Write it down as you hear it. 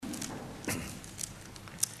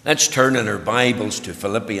Let's turn in our Bibles to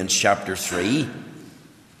Philippians chapter 3.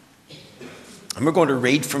 And we're going to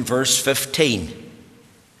read from verse 15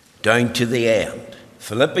 down to the end.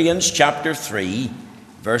 Philippians chapter 3,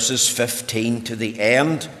 verses 15 to the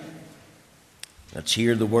end. Let's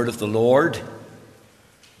hear the word of the Lord.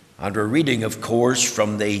 And we're reading, of course,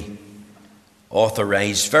 from the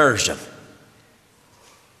Authorized Version.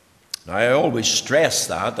 Now, I always stress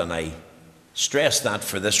that, and I stress that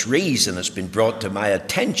for this reason. It's been brought to my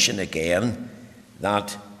attention again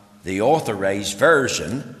that the Authorized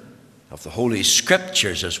Version of the Holy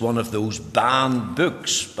Scriptures is one of those banned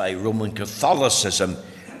books by Roman Catholicism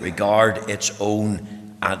regarding its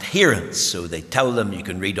own adherents. So they tell them you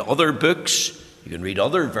can read other books, you can read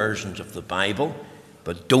other versions of the Bible,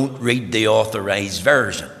 but don't read the Authorized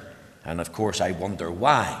Version. And of course I wonder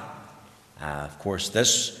why. Of course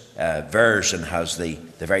this version has the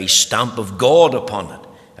very stamp of God upon it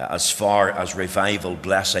as far as revival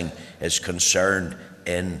blessing is concerned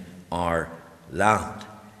in our land.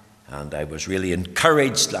 And I was really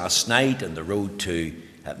encouraged last night on the road to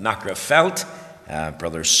Macrafelt.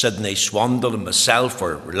 Brother Sidney Swandle and myself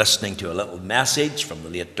were listening to a little message from the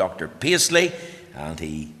late Dr. Paisley, and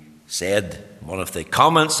he said one of the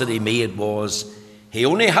comments that he made was he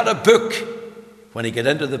only had a book when he got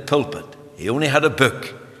into the pulpit. He only had a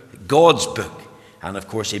book, God's book. And of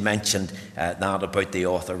course he mentioned that about the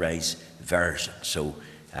Authorized Version. So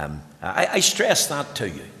I stress that to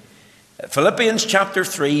you. Philippians chapter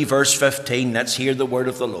 3, verse 15, let's hear the word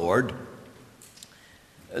of the Lord.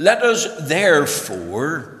 Let us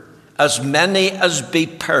therefore, as many as be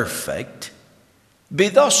perfect, be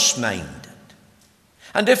thus minded.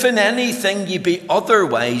 And if in anything ye be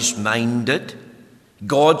otherwise minded,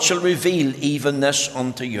 God shall reveal even this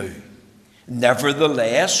unto you.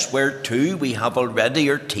 Nevertheless, whereto we have already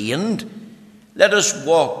attained, let us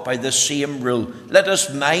walk by the same rule. Let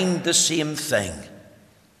us mind the same thing.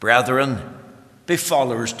 Brethren, be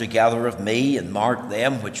followers together of me, and mark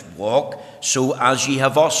them which walk, so as ye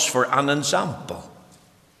have us for an ensample.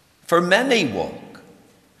 For many walk,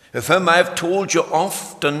 of whom I have told you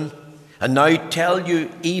often, and now tell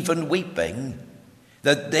you even weeping,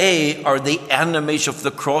 that they are the enemies of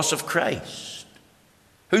the cross of Christ,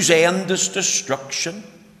 whose end is destruction,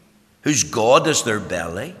 whose God is their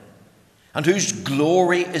belly, and whose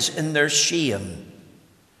glory is in their shame,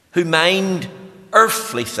 who mind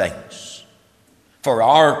earthly things. For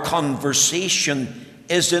our conversation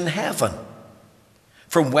is in heaven,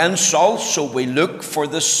 from whence also we look for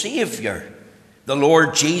the Saviour, the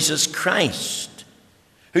Lord Jesus Christ,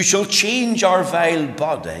 who shall change our vile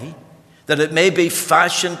body, that it may be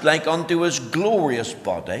fashioned like unto his glorious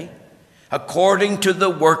body, according to the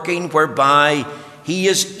working whereby he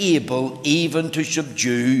is able even to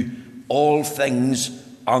subdue all things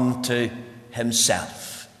unto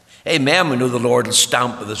himself. Amen. We know the Lord will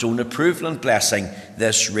stamp with his own approval and blessing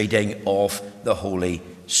this reading of the Holy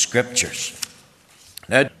Scriptures.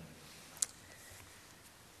 Now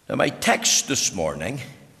my text this morning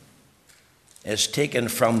is taken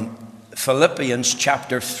from Philippians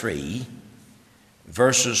chapter 3,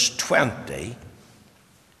 verses 20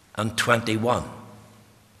 and 21.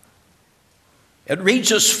 It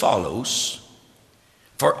reads as follows: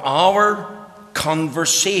 For our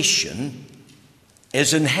conversation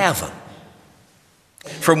is in heaven,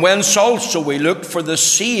 from whence also we look for the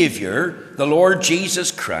Saviour, the Lord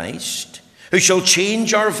Jesus Christ, who shall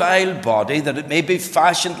change our vile body, that it may be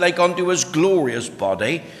fashioned like unto his glorious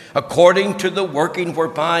body, according to the working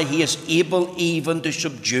whereby he is able even to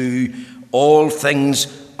subdue all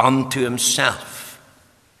things unto himself.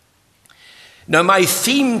 Now my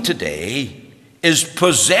theme today is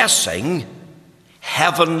possessing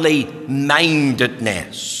heavenly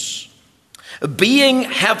mindedness. Being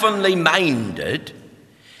heavenly minded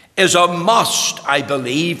is a must, I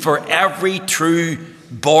believe, for every true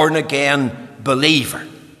born-again believer.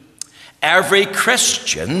 Every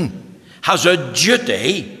Christian has a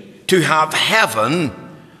duty to have heaven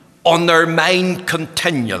on their mind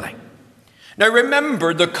continually. Now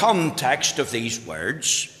remember the context of these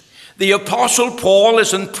words. The Apostle Paul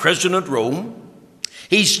is in prison at Rome.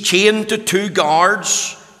 He's chained to 2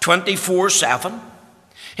 guards 24/7.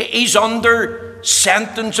 He's under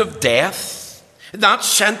sentence of death. That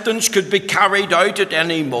sentence could be carried out at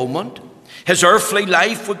any moment. His earthly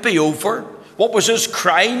life would be over. What was his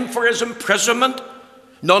crime for his imprisonment?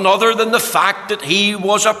 None other than the fact that he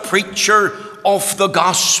was a preacher of the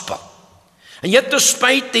gospel. And yet,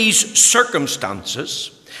 despite these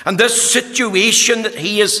circumstances and this situation that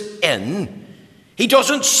he is in, He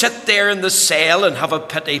doesn't sit there in the cell and have a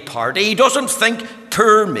pity party. He doesn't think,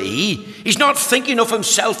 poor me. He's not thinking of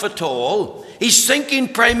himself at all. He's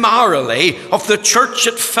thinking primarily of the church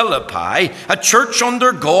at Philippi, a church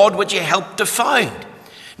under God which he helped to found.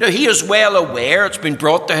 Now, he is well aware, it's been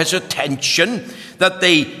brought to his attention, that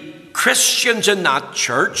the Christians in that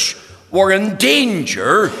church were in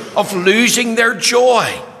danger of losing their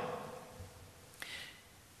joy.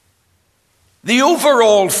 The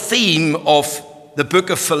overall theme of the book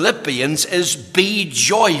of Philippians is be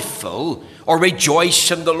joyful or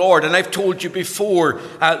rejoice in the Lord. And I've told you before,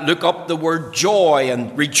 look up the word joy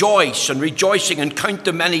and rejoice and rejoicing and count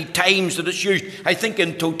the many times that it's used. I think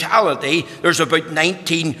in totality there's about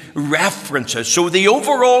 19 references. So the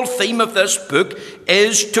overall theme of this book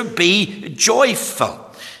is to be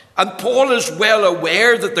joyful. And Paul is well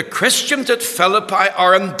aware that the Christians at Philippi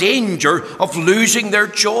are in danger of losing their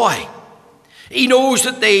joy. He knows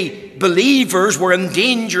that the believers were in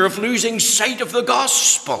danger of losing sight of the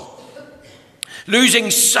gospel, losing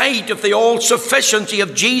sight of the all-sufficiency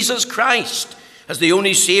of Jesus Christ as the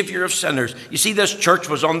only Savior of sinners. You see, this church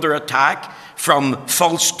was under attack from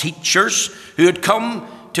false teachers who had come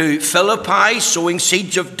to Philippi, sowing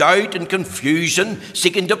seeds of doubt and confusion,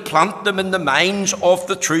 seeking to plant them in the minds of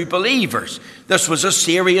the true believers. This was a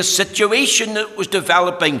serious situation that was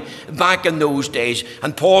developing back in those days.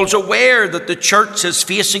 And Paul's aware that the church is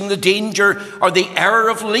facing the danger or the error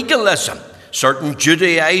of legalism. Certain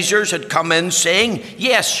Judaizers had come in saying,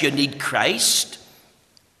 yes, you need Christ.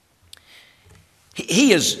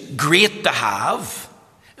 He is great to have,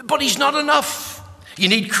 but he's not enough. You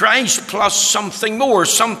need Christ plus something more,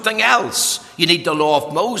 something else. You need the law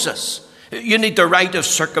of Moses. You need the rite of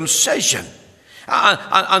circumcision.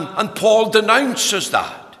 And Paul denounces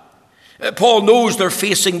that. Paul knows they're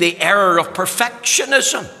facing the error of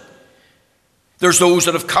perfectionism. There's those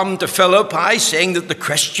that have come to Philippi saying that the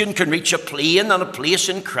Christian can reach a plane and a place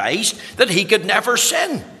in Christ that he could never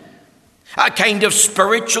sin. A kind of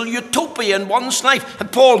spiritual utopia in one's life.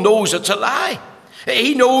 And Paul knows it's a lie.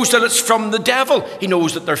 He knows that it's from the devil. He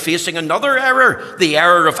knows that they're facing another error, the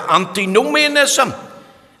error of antinomianism.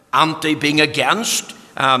 Anti being against,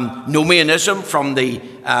 nomianism from the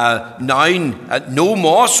noun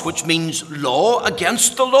nomos, which means law,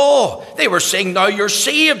 against the law. They were saying, now you're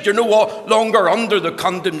saved, you're no longer under the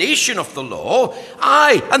condemnation of the law.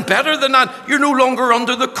 Aye, and better than that, you're no longer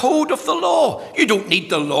under the code of the law. You don't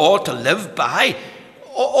need the law to live by.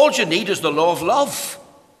 All you need is the law of love.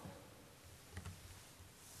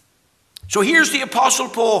 So here's the Apostle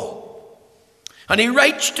Paul, and he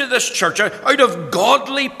writes to this church out of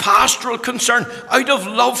godly pastoral concern, out of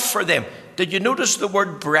love for them. Did you notice the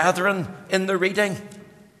word brethren in the reading?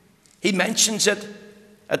 He mentions it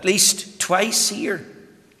at least twice here.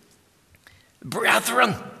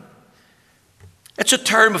 Brethren. It's a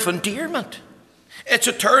term of endearment. It's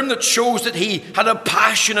a term that shows that he had a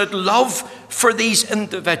passionate love for these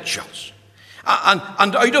individuals.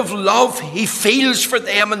 And out of love, he feels for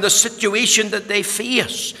them in the situation that they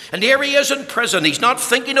face. And here he is in prison. He's not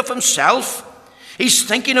thinking of himself. He's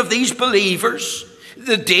thinking of these believers,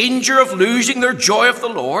 the danger of losing their joy of the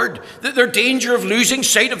Lord, their danger of losing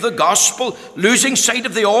sight of the gospel, losing sight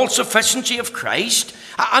of the all-sufficiency of Christ.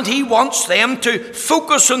 And he wants them to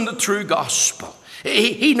focus on the true gospel.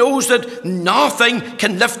 He knows that nothing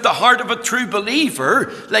can lift the heart of a true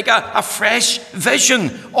believer like a fresh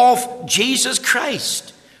vision of Jesus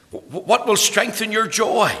Christ. What will strengthen your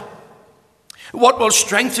joy? What will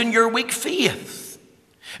strengthen your weak faith?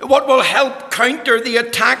 What will help counter the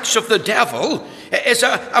attacks of the devil is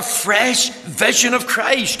a fresh vision of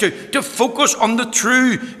Christ, to focus on the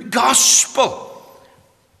true gospel.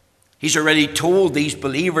 He's already told these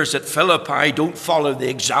believers at Philippi, don't follow the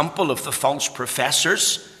example of the false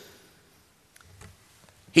professors.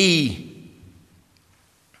 He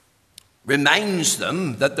reminds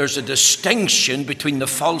them that there's a distinction between the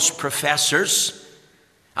false professors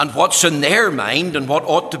and what's in their mind and what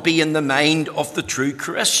ought to be in the mind of the true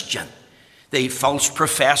Christian. The false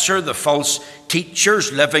professor, the false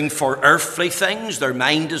teachers living for earthly things, their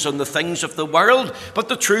mind is on the things of the world, but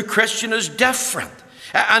the true Christian is different.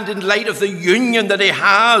 And in light of the union that he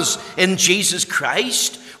has in Jesus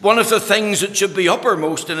Christ, one of the things that should be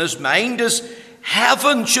uppermost in his mind is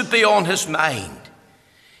heaven should be on his mind.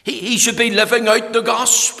 He should be living out the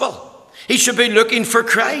gospel. He should be looking for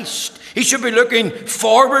Christ. He should be looking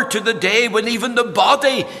forward to the day when even the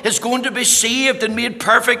body is going to be saved and made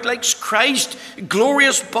perfect like Christ's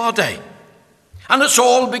glorious body. And it's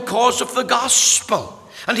all because of the gospel.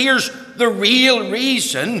 And here's the real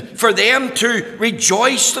reason for them to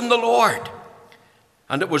rejoice in the Lord.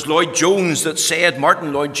 And it was Lloyd Jones that said,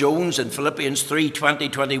 Martin Lloyd Jones in Philippians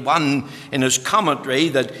 3:20-21 in his commentary,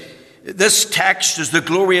 that this text is the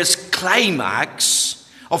glorious climax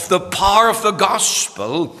of the power of the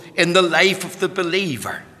gospel in the life of the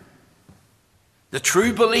believer. The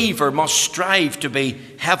true believer must strive to be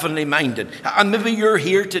heavenly minded. And maybe you're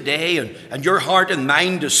here today and your heart and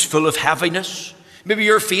mind is full of heaviness. Maybe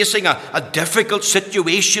you're facing a difficult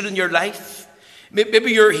situation in your life.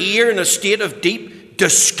 Maybe you're here in a state of deep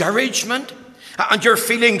discouragement and you're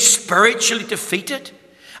feeling spiritually defeated.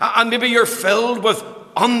 And maybe you're filled with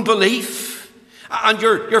unbelief and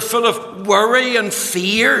you're full of worry and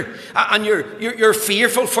fear and you're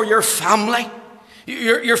fearful for your family.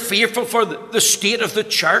 You're fearful for the state of the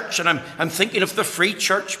church, and I'm thinking of the free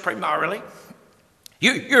church primarily.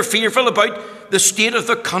 You're fearful about the state of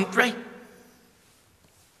the country.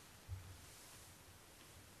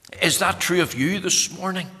 Is that true of you this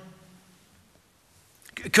morning?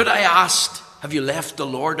 Could I ask, have you left the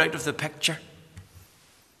Lord out of the picture?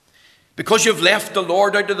 Because you've left the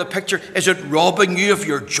Lord out of the picture, is it robbing you of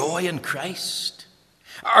your joy in Christ?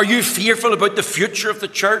 Are you fearful about the future of the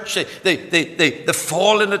church, the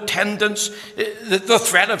fall in attendance, the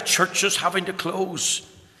threat of churches having to close?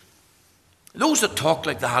 Those that talk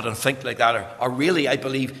like that and think like that are really, I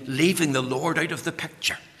believe, leaving the Lord out of the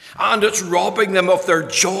picture. And it's robbing them of their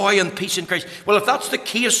joy and peace in Christ. Well, if that's the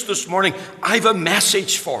case this morning, I have a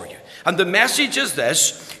message for you. And the message is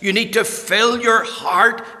this: you need to fill your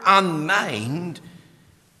heart and mind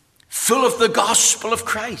full of the gospel of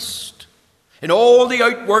Christ, in all the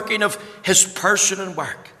outworking of his person and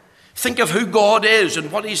work. Think of who God is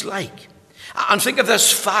and what he's like. And think of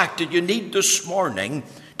this fact that you need this morning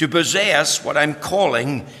to possess what I'm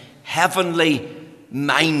calling heavenly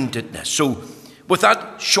mindedness. So with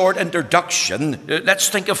that short introduction, let's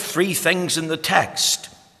think of three things in the text.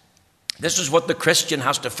 This is what the Christian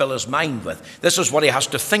has to fill his mind with. This is what he has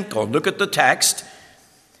to think on. Look at the text.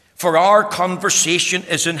 For our conversation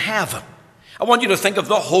is in heaven. I want you to think of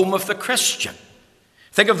the home of the Christian.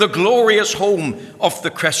 Think of the glorious home of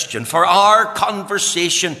the Christian. For our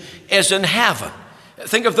conversation is in heaven.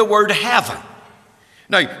 Think of the word heaven.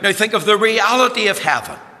 Now think of the reality of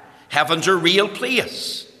heaven. Heaven's a real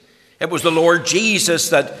place. It was the Lord Jesus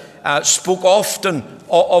that spoke often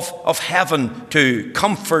of heaven to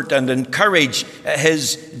comfort and encourage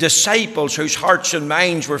his disciples whose hearts and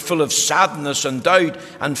minds were full of sadness and doubt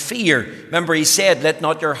and fear. Remember, he said, let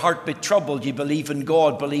not your heart be troubled. You believe in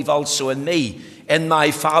God, believe also in me. In my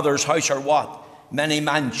Father's house are what? Many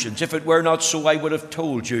mansions. If it were not so, I would have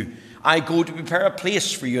told you. I go to prepare a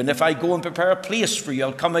place for you. And if I go and prepare a place for you,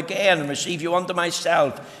 I'll come again and receive you unto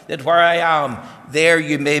myself, that where I am, there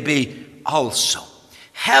you may be also.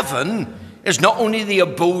 Heaven is not only the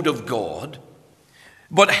abode of God,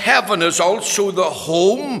 but heaven is also the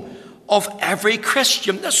home of every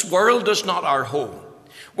Christian. This world is not our home.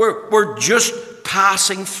 We're just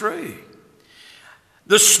passing through.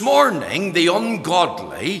 This morning, the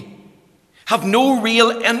ungodly have no real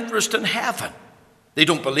interest in heaven. They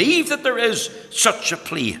don't believe that there is such a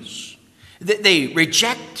place. They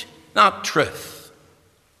reject that truth.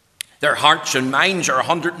 Their hearts and minds are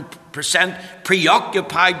 100%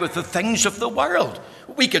 preoccupied with the things of the world.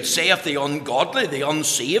 We could say of the ungodly, the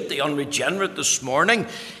unsaved, the unregenerate this morning,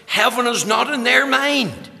 heaven is not in their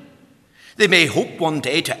mind. They may hope one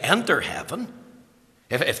day to enter heaven.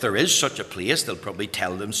 If there is such a place, they'll probably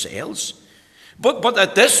tell themselves. But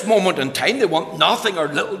at this moment in time, they want nothing or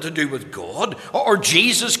little to do with God or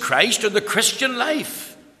Jesus Christ or the Christian life.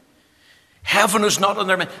 Heaven is not in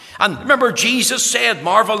their mind. And remember, Jesus said,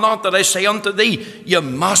 marvel not that I say unto thee, you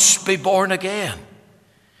must be born again.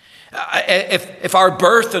 If our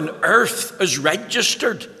birth on earth is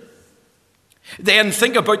registered, then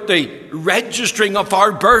think about the registering of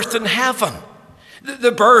our birth in heaven.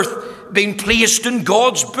 The birth being placed in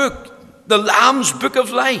God's book, the Lamb's book of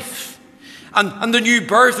life. And the new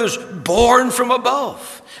birth is born from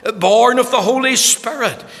above. Born of the Holy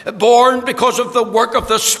Spirit, born because of the work of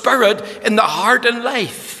the Spirit in the heart and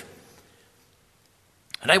life.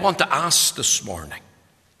 And I want to ask this morning,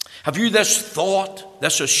 have you this thought,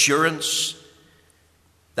 this assurance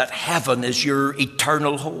that heaven is your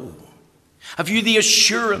eternal home? Have you the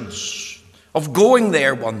assurance of going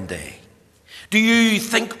there one day? Do you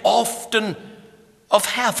think often of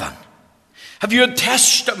heaven? Have you a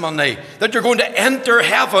testimony that you're going to enter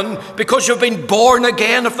heaven because you've been born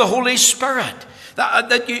again of the Holy Spirit?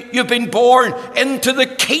 That you've been born into the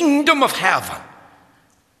kingdom of heaven.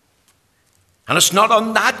 And it's not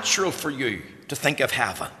unnatural for you to think of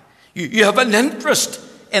heaven. You have an interest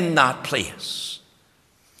in that place.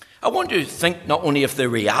 I want you to think not only of the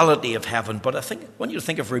reality of heaven, but I want you to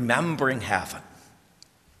think of remembering heaven.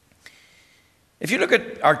 If you look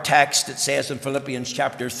at our text, it says in Philippians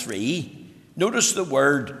chapter 3, notice the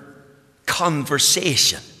word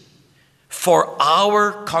conversation. For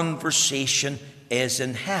our conversation is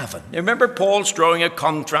in heaven. Now remember, Paul's drawing a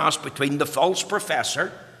contrast between the false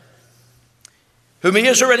professor, whom he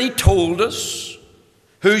has already told us,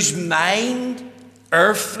 whose mind,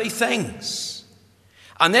 earthly things.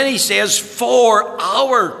 And then he says, for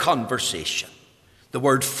our conversation. The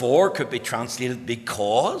word for could be translated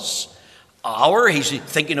because. Our, he's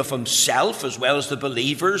thinking of himself as well as the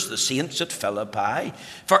believers, the saints at Philippi.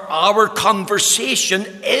 For our conversation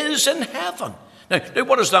is in heaven. Now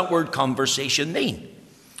what does that word conversation mean?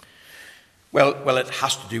 Well, it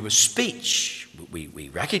has to do with speech. We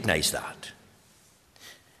recognize that.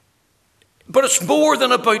 But it's more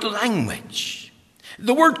than about language.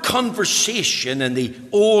 The word conversation in the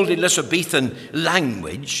old Elizabethan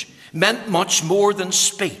language meant much more than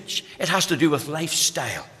speech. It has to do with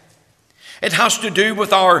lifestyle. It has to do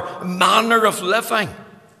with our manner of living.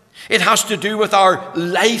 It has to do with our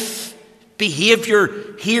life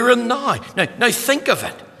behavior here and now. Now think of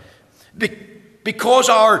it. Because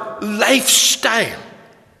our lifestyle,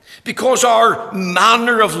 because our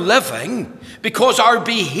manner of living, because our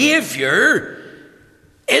behavior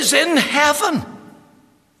is in heaven.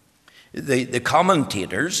 The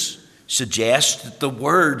commentators suggest that the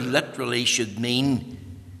word literally should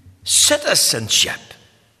mean citizenship.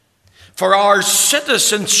 For our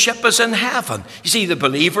citizenship is in heaven. You see, the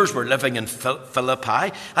believers were living in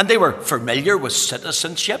Philippi, and they were familiar with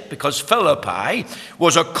citizenship because Philippi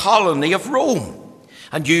was a colony of Rome.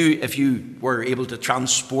 And if you were able to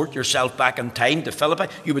transport yourself back in time to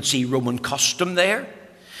Philippi, you would see Roman custom there.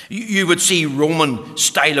 You would see Roman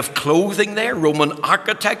style of clothing there, Roman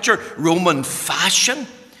architecture, Roman fashion.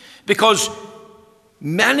 Because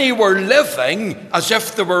many were living as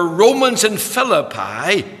if there were Romans in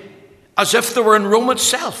Philippi, as if they were in Rome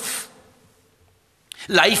itself.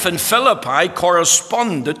 Life in Philippi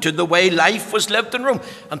corresponded to the way life was lived in Rome.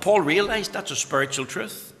 And Paul realized that's a spiritual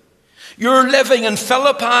truth. You're living in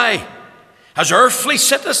Philippi as earthly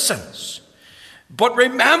citizens. But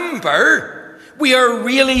remember, we are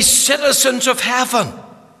really citizens of heaven.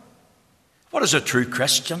 What is a true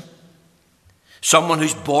Christian? Someone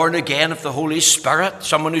who's born again of the Holy Spirit,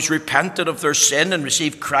 someone who's repented of their sin and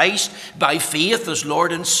received Christ by faith as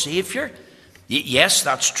Lord and Savior. Yes,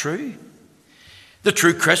 that's true. The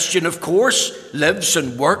true Christian, of course, lives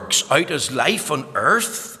and works out his life on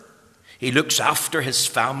earth. He looks after his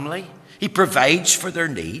family. He provides for their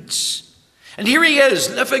needs. And here he is,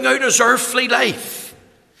 living out his earthly life,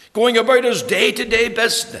 going about his day-to-day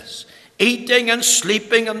business, eating and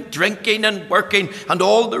sleeping and drinking and working and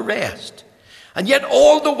all the rest. And yet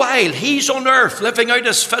all the while he's on earth living out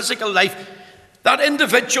his physical life. That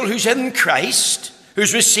individual who's in Christ,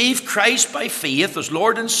 who's received Christ by faith as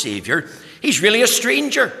Lord and Savior, he's really a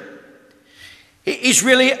stranger. He's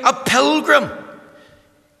really a pilgrim.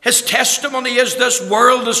 His testimony is, this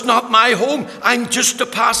world is not my home. I'm just a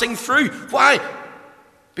passing through. Why?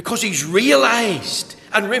 Because he's realized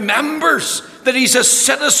and remembers that he's a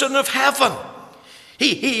citizen of heaven.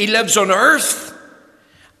 He lives on earth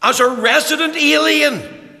as a resident alien.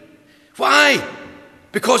 Why?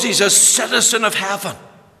 Because he's a citizen of heaven.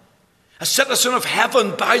 A citizen of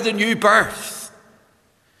heaven by the new birth.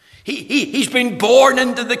 He's been born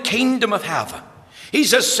into the kingdom of heaven.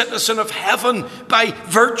 He's a citizen of heaven by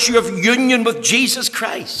virtue of union with Jesus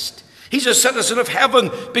Christ. He's a citizen of heaven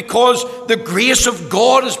because the grace of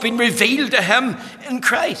God has been revealed to him in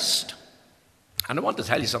Christ. And I want to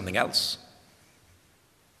tell you something else.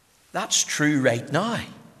 That's true right now.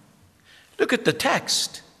 Look at the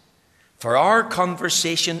text. For our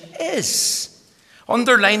conversation is.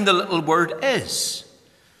 Underline the little word is.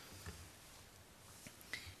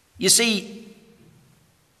 You see,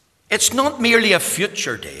 it's not merely a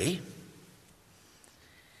future day.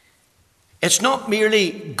 It's not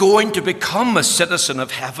merely going to become a citizen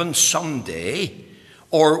of heaven someday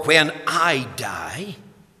or when I die.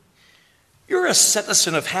 You're a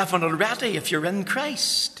citizen of heaven already if you're in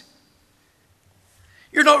Christ.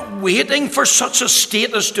 You're not waiting for such a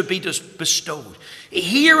status to be bestowed.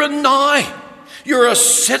 Here and now, you're a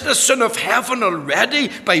citizen of heaven already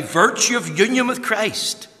by virtue of union with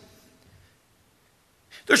Christ.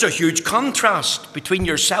 There's a huge contrast between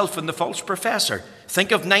yourself and the false professor.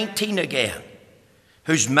 Think of 19 again,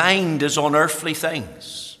 whose mind is on earthly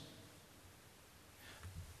things,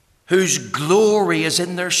 whose glory is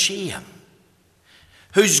in their shame,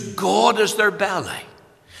 whose God is their belly,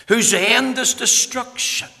 whose end is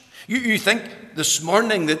destruction. You think this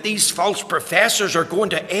morning that these false professors are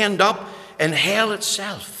going to end up in hell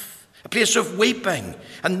itself, a place of weeping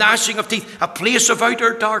and gnashing of teeth, a place of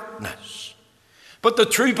outer darkness. But the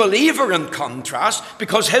true believer, in contrast,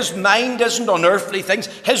 because his mind isn't on earthly things,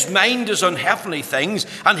 his mind is on heavenly things,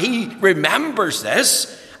 and he remembers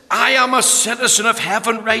this: I am a citizen of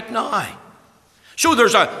heaven right now. So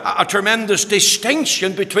there's a tremendous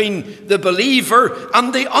distinction between the believer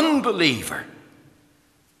and the unbeliever.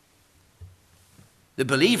 The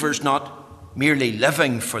believer's not merely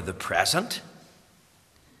living for the present.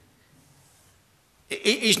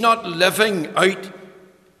 He's not living out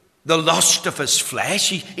the lust of his flesh.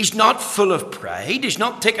 He's not full of pride. He's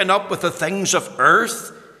not taken up with the things of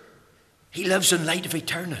earth. He lives in light of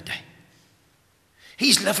eternity.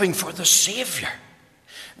 He's living for the Savior,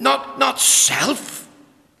 not self.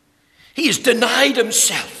 He has denied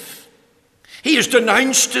himself. He has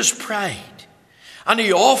denounced his pride. And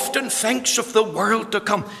he often thinks of the world to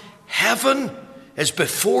come. Heaven is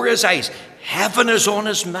before his eyes. Heaven is on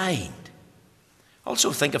his mind.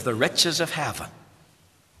 Also think of the riches of heaven.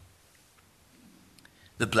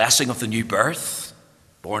 The blessing of the new birth,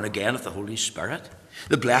 born again of the Holy Spirit.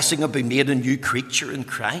 The blessing of being made a new creature in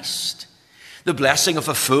Christ. The blessing of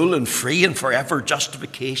a full and free and forever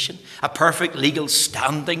justification, a perfect legal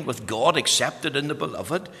standing with God accepted in the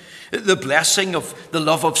beloved. The blessing of the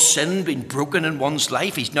love of sin being broken in one's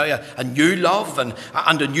life. He's now a new love and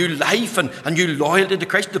a new life and a new loyalty to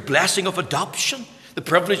Christ. The blessing of adoption, the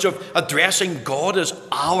privilege of addressing God as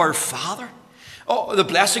our Father. Oh, the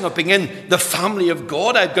blessing of being in the family of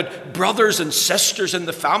God. I've got brothers and sisters in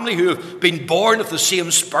the family who have been born of the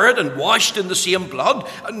same Spirit and washed in the same blood,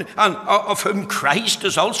 and of whom Christ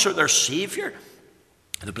is also their Saviour.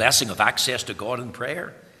 The blessing of access to God in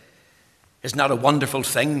prayer. Isn't that a wonderful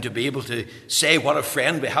thing to be able to say what a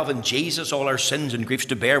friend we have in Jesus, all our sins and griefs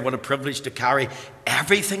to bear? What a privilege to carry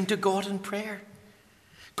everything to God in prayer.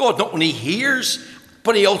 God not only hears,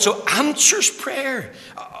 but he also answers prayer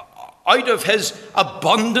out of his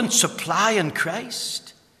abundant supply in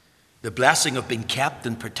Christ. The blessing of being kept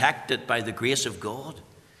and protected by the grace of God.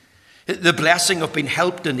 The blessing of being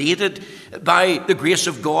helped and aided by the grace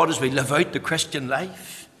of God as we live out the Christian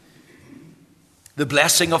life. The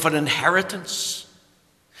blessing of an inheritance.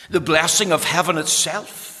 The blessing of heaven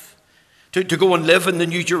itself. To go and live in the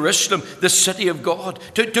New Jerusalem, the city of God.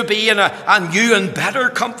 To be in a new and better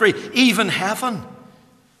country, even heaven.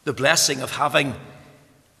 The blessing of having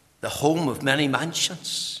the home of many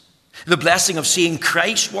mansions. The blessing of seeing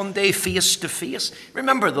Christ one day face to face.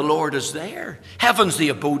 Remember, the Lord is there. Heaven's the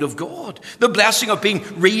abode of God. The blessing of being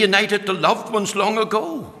reunited to loved ones long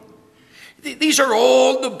ago. These are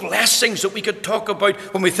all the blessings that we could talk about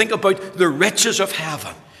when we think about the riches of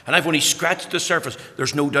heaven. And I've only scratched the surface.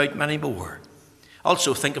 There's no doubt many more.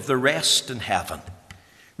 Also think of the rest in heaven.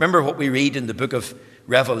 Remember what we read in the book of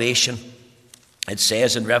Revelation. It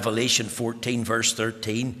says in Revelation 14 verse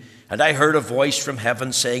 13, "And I heard a voice from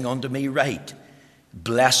heaven saying unto me, Write,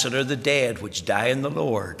 Blessed are the dead which die in the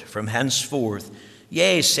Lord from henceforth.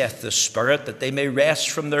 Yea, saith the Spirit, that they may rest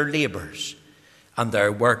from their labours, and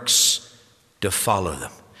their works to follow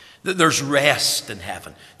them." There's rest in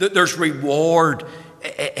heaven. There's reward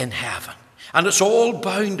in heaven. And it's all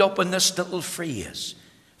bound up in this little phrase: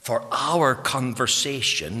 for our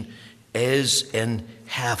conversation is in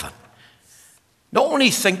heaven. Not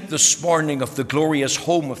only think this morning of the glorious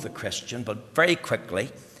home of the Christian, but very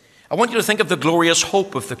quickly, I want you to think of the glorious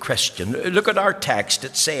hope of the Christian. Look at our text.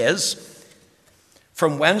 It says,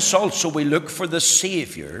 "From whence also we look for the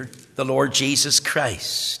Saviour, the Lord Jesus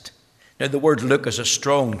Christ." Now, the word look is a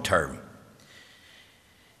strong term.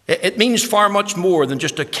 It means far much more than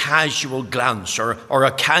just a casual glance or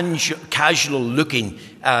a casual looking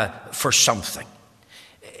for something.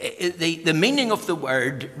 The meaning of the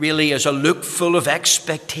word really is a look full of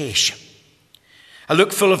expectation, a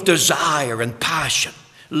look full of desire and passion,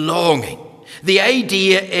 longing. The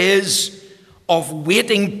idea is of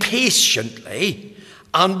waiting patiently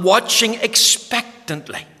and watching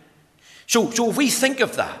expectantly. So if we think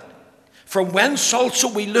of that, from whence also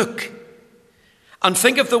we look, and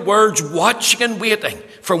think of the words watching and waiting,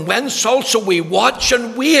 from whence also we watch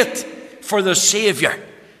and wait for the Saviour,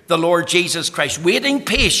 the Lord Jesus Christ, waiting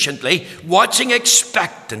patiently, watching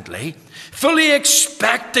expectantly, fully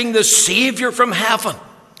expecting the Saviour from heaven.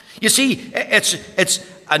 You see, it's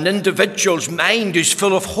an individual's mind who's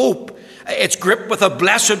full of hope. It's gripped with a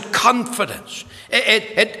blessed confidence.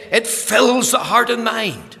 It fills the heart and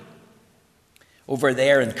mind. Over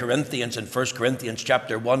there in Corinthians, in 1 Corinthians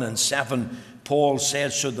chapter 1 and 7, Paul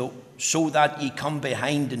says, so that ye come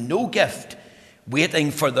behind in no gift,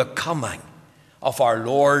 waiting for the coming of our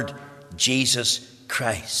Lord Jesus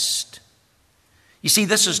Christ. You see,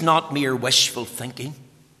 this is not mere wishful thinking.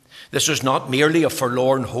 This is not merely a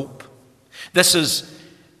forlorn hope. This is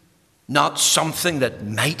not something that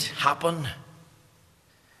might happen,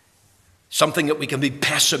 something that we can be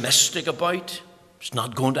pessimistic about. It's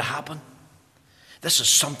not going to happen. This is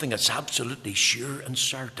something that's absolutely sure and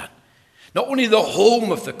certain. Not only the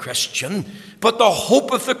home of the Christian, but the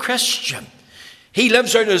hope of the Christian. He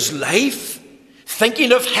lives out his life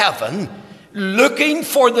thinking of heaven, looking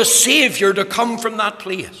for the Savior to come from that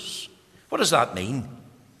place. What does that mean?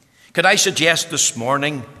 Could I suggest this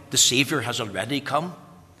morning the Savior has already come?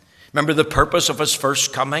 Remember the purpose of his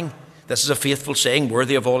first coming? This is a faithful saying,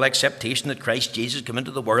 worthy of all acceptation, that Christ Jesus came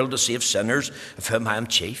into the world to save sinners, of whom I am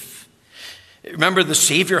chief. Remember, the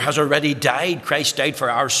Savior has already died. Christ died for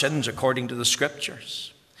our sins according to the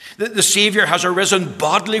Scriptures. The Savior has arisen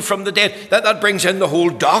bodily from the dead. That brings in the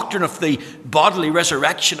whole doctrine of the bodily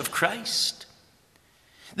resurrection of Christ.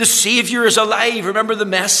 The Savior is alive. Remember the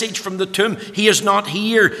message from the tomb. He is not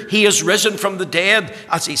here. He is risen from the dead,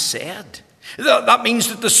 as he said. That means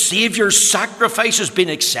that the Savior's sacrifice has been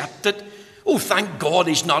accepted. Oh, thank God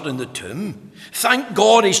he's not in the tomb. Thank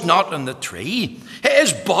God he's not in the tree.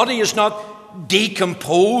 His body is not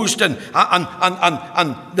decomposed and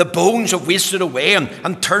the bones have wasted away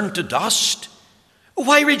and turned to dust.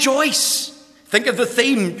 Why rejoice? Think of the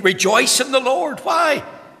theme, rejoice in the Lord. Why?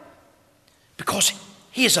 Because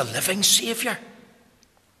he is a living Savior.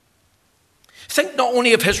 Think not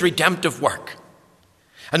only of his redemptive work,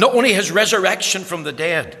 and not only his resurrection from the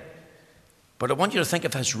dead, but I want you to think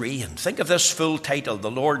of his reign. Think of this full title,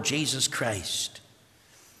 the Lord Jesus Christ.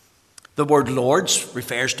 The word Lord's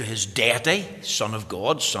refers to his deity, Son of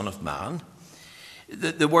God, Son of Man.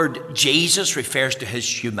 The word Jesus refers to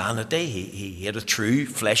his humanity. He had a true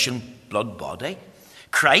flesh and blood body.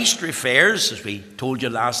 Christ refers, as we told you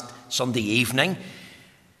last Sunday evening,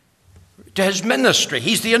 to his ministry.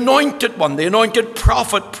 He's the anointed one, the anointed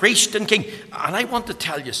prophet, priest, and king. And I want to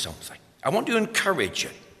tell you something. I want to encourage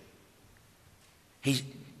you.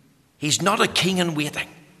 He's not a king in waiting.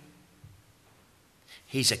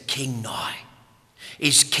 He's a king now.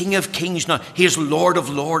 He's King of kings now. He is Lord of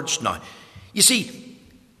lords now. You see,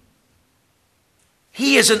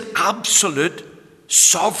 he is in absolute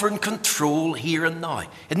sovereign control here and now.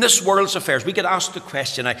 In this world's affairs, we get asked the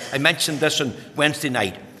question, I mentioned this on Wednesday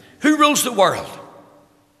night. Who rules the world?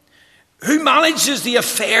 Who manages the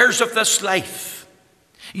affairs of this life?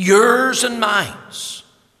 Yours and mine.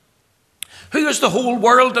 Who has the whole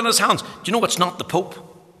world in his hands? Do you know it's not the Pope?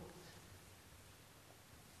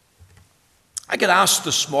 I get asked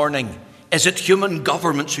this morning, is it human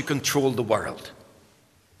governments who control the world?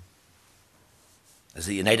 Is it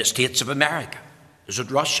the United States of America? Is it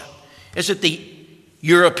Russia? Is it the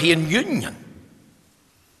European Union?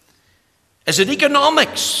 Is it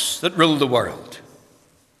economics that rule the world?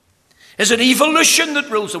 Is it evolution that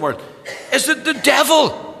rules the world? Is it the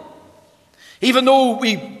devil? Even though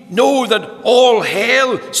we know that all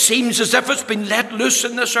hell seems as if it's been let loose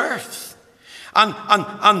in this earth.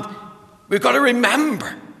 And we've got to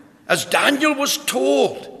remember, as Daniel was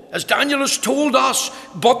told, as Daniel has told us,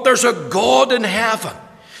 but there's a God in heaven.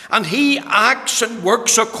 And he acts and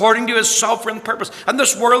works according to his sovereign purpose. And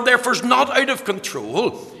this world, therefore, is not out of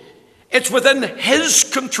control. It's within his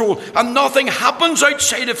control, and nothing happens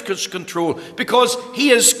outside of his control, because he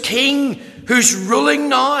is king who's ruling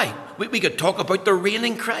now. We could talk about the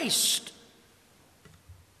reigning Christ.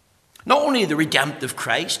 Not only the redemptive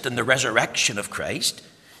Christ and the resurrection of Christ,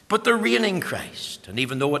 but the reigning Christ. And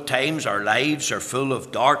even though at times our lives are full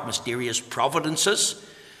of dark, mysterious providences,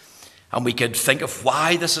 and we could think of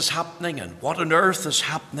why this is happening and what on earth is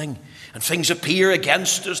happening, and things appear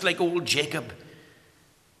against us like old Jacob,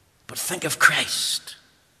 but think of Christ,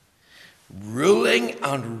 ruling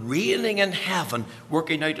and reigning in heaven,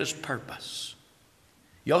 working out his purpose.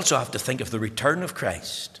 You also have to think of the return of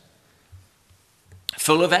Christ.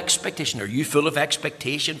 Full of expectation. Are you full of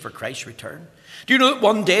expectation for Christ's return? Do you know that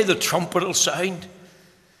one day the trumpet will sound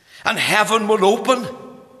and heaven will open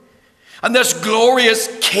and this glorious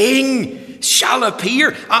King shall appear?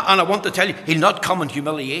 And I want to tell you, he'll not come in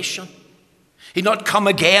humiliation. He'll not come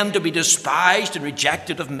again to be despised and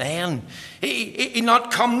rejected of men. He'll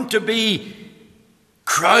not come to be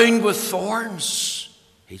crowned with thorns.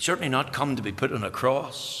 He'll certainly not come to be put on a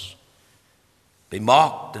cross, be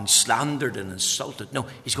mocked and slandered and insulted. No,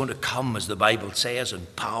 he's going to come, as the Bible says, in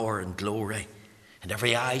power and glory. And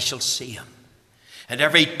every eye shall see him. And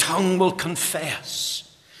every tongue will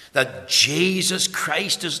confess that Jesus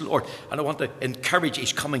Christ is Lord. And I want to encourage you,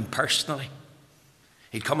 he's coming personally.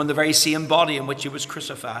 He'll come in the very same body in which he was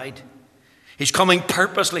crucified. He's coming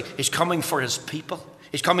purposely. He's coming for his people.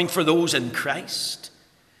 He's coming for those in Christ.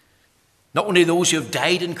 Not only those who have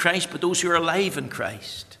died in Christ, but those who are alive in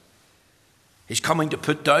Christ. He's coming to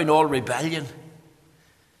put down all rebellion.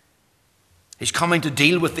 He's coming to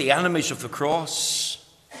deal with the enemies of the cross.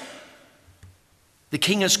 The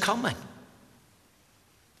King is coming.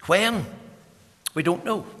 When? We don't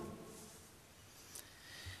know.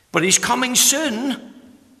 But he's coming soon.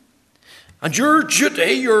 And your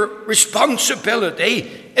duty, your responsibility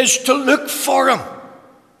is to look for him.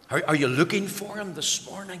 Are you looking for him this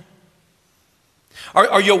morning?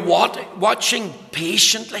 Are you watching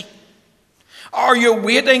patiently? Are you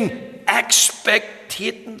waiting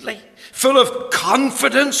expectantly, full of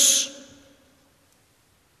confidence?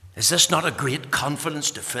 Is this not a great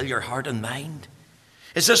confidence to fill your heart and mind?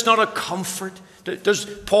 Is this not a comfort? Does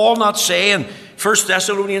Paul not say in 1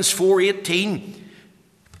 Thessalonians 4:18,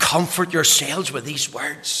 comfort yourselves with these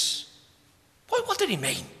words? What did he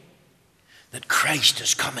mean? That Christ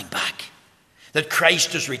is coming back. That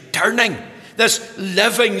Christ is returning. This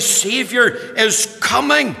living Savior is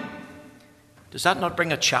coming. Does that not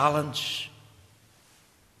bring a challenge?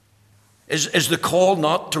 Is the call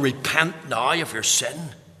not to repent now of your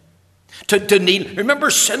sin? To kneel. Remember,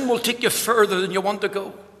 sin will take you further than you want to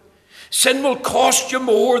go. Sin will cost you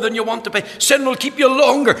more than you want to pay. Sin will keep you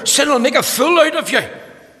longer. Sin will make a fool out of you.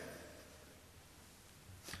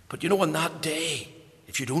 But you know, on that day,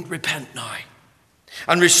 if you don't repent now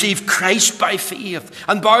and receive Christ by faith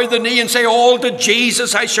and bow the knee and say, all to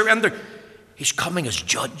Jesus I surrender, he's coming as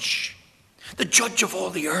judge. The judge of all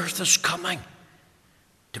the earth is coming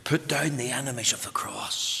to put down the enemies of the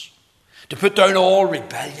cross, to put down all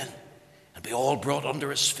rebellion and be all brought under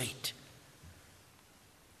his feet.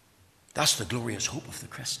 That's the glorious hope of the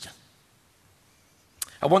Christian.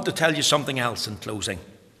 I want to tell you something else in closing.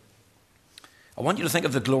 I want you to think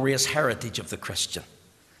of the glorious heritage of the Christian.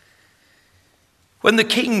 When the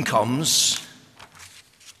King comes,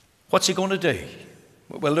 what's he going to do?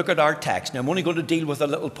 Well, look at our text. Now, I'm only going to deal with a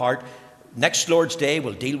little part. Next Lord's Day,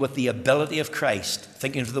 we'll deal with the ability of Christ,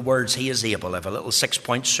 thinking of the words, he is able. I have a little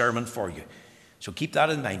 6-point sermon for you. So keep that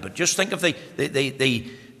in mind. But just think of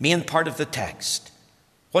the main part of the text.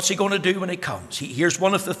 What's he going to do when he comes? Here's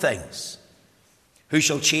one of the things. Who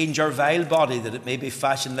shall change our vile body, that it may be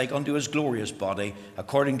fashioned like unto his glorious body,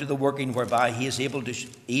 according to the working whereby he is able to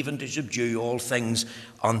even to subdue all things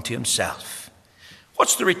unto himself.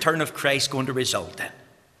 What's the return of Christ going to result in?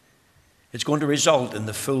 It's going to result in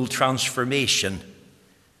the full transformation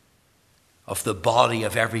of the body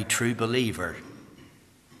of every true believer.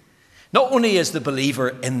 Not only is the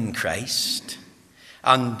believer in Christ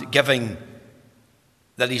and giving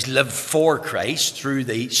that he's lived for Christ through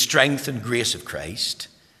the strength and grace of Christ,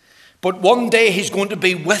 but one day he's going to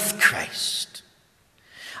be with Christ.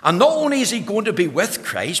 And not only is he going to be with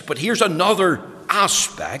Christ, but here's another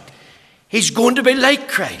aspect. He's going to be like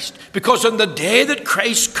Christ, because on the day that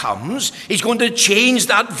Christ comes, he's going to change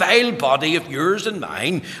that vile body of yours and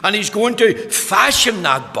mine, and he's going to fashion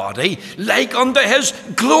that body like unto his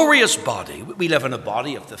glorious body. We live in a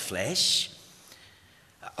body of the flesh,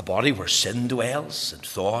 a body where sin dwells in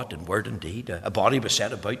thought and word and deed, a body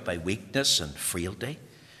beset about by weakness and frailty,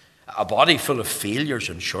 a body full of failures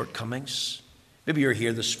and shortcomings. Maybe you're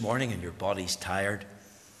here this morning and your body's tired.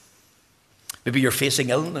 Maybe you're facing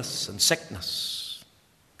illness and sickness.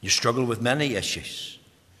 You struggle with many issues.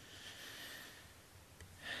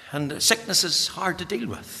 And sickness is hard to deal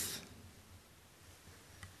with.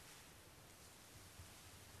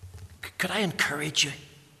 Could I encourage you?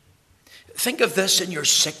 Think of this in your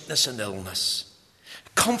sickness and illness.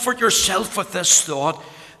 Comfort yourself with this thought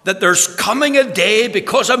that there's coming a day,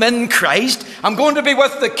 because I'm in Christ, I'm going to be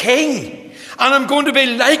with the King. And I'm going to be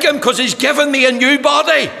like him because he's given me a new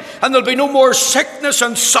body. And there'll be no more sickness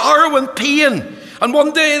and sorrow and pain. And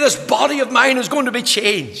one day this body of mine is going to be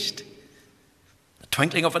changed. The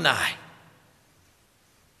twinkling of an eye.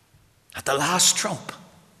 At the last trump.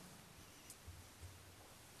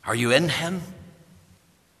 Are you in him?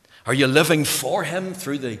 Are you living for him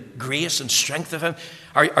through the grace and strength of him?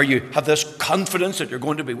 Are you have this confidence that you're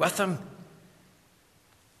going to be with him?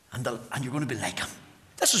 And you're going to be like him.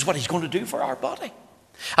 This is what he's going to do for our body.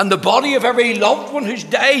 And the body of every loved one who's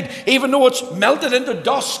died, even though it's melted into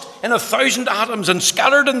dust in 1,000 atoms and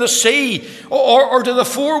scattered in the sea or to the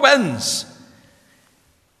four winds,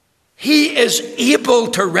 he is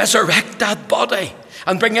able to resurrect that body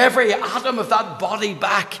and bring every atom of that body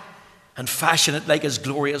back and fashion it like his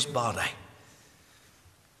glorious body.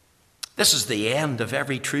 This is the end of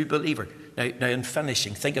every true believer. Now in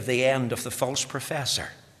finishing, think of the end of the false professor.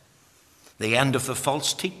 The end of the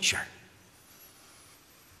false teacher.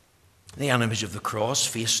 The enemies of the cross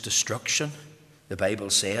face destruction, the Bible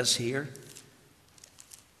says here,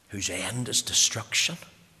 whose end is destruction.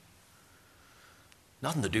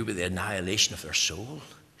 Nothing to do with the annihilation of their soul.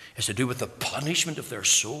 It's to do with the punishment of their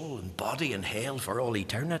soul and body in hell for all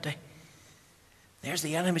eternity. There's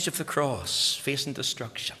the enemies of the cross facing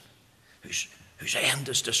destruction, whose end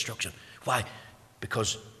is destruction. Why?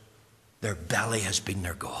 Because their belly has been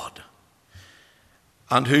their God.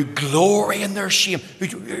 And who glory in their shame, who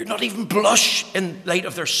do not even blush in light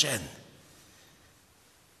of their sin,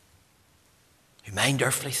 who mind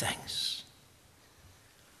earthly things.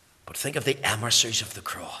 But think of the emissaries of the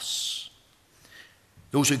cross,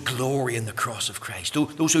 those who glory in the cross of Christ,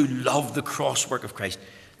 those who love the cross work of Christ.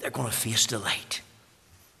 They're going to face delight.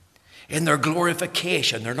 In their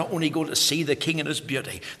glorification, they're not only going to see the King in his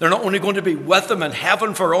beauty, they're not only going to be with him in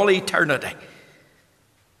heaven for all eternity,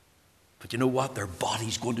 but you know what? Their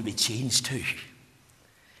body's going to be changed too.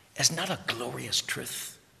 Isn't that a glorious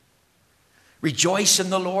truth? Rejoice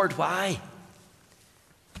in the Lord. Why?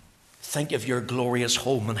 Think of your glorious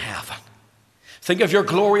home in heaven. Think of your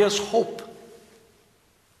glorious hope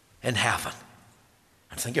in heaven.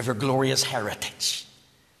 And think of your glorious heritage.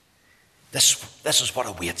 This is what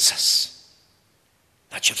awaits us.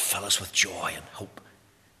 That should fill us with joy and hope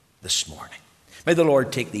this morning. May the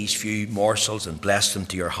Lord take these few morsels and bless them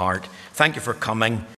to your heart. Thank you for coming.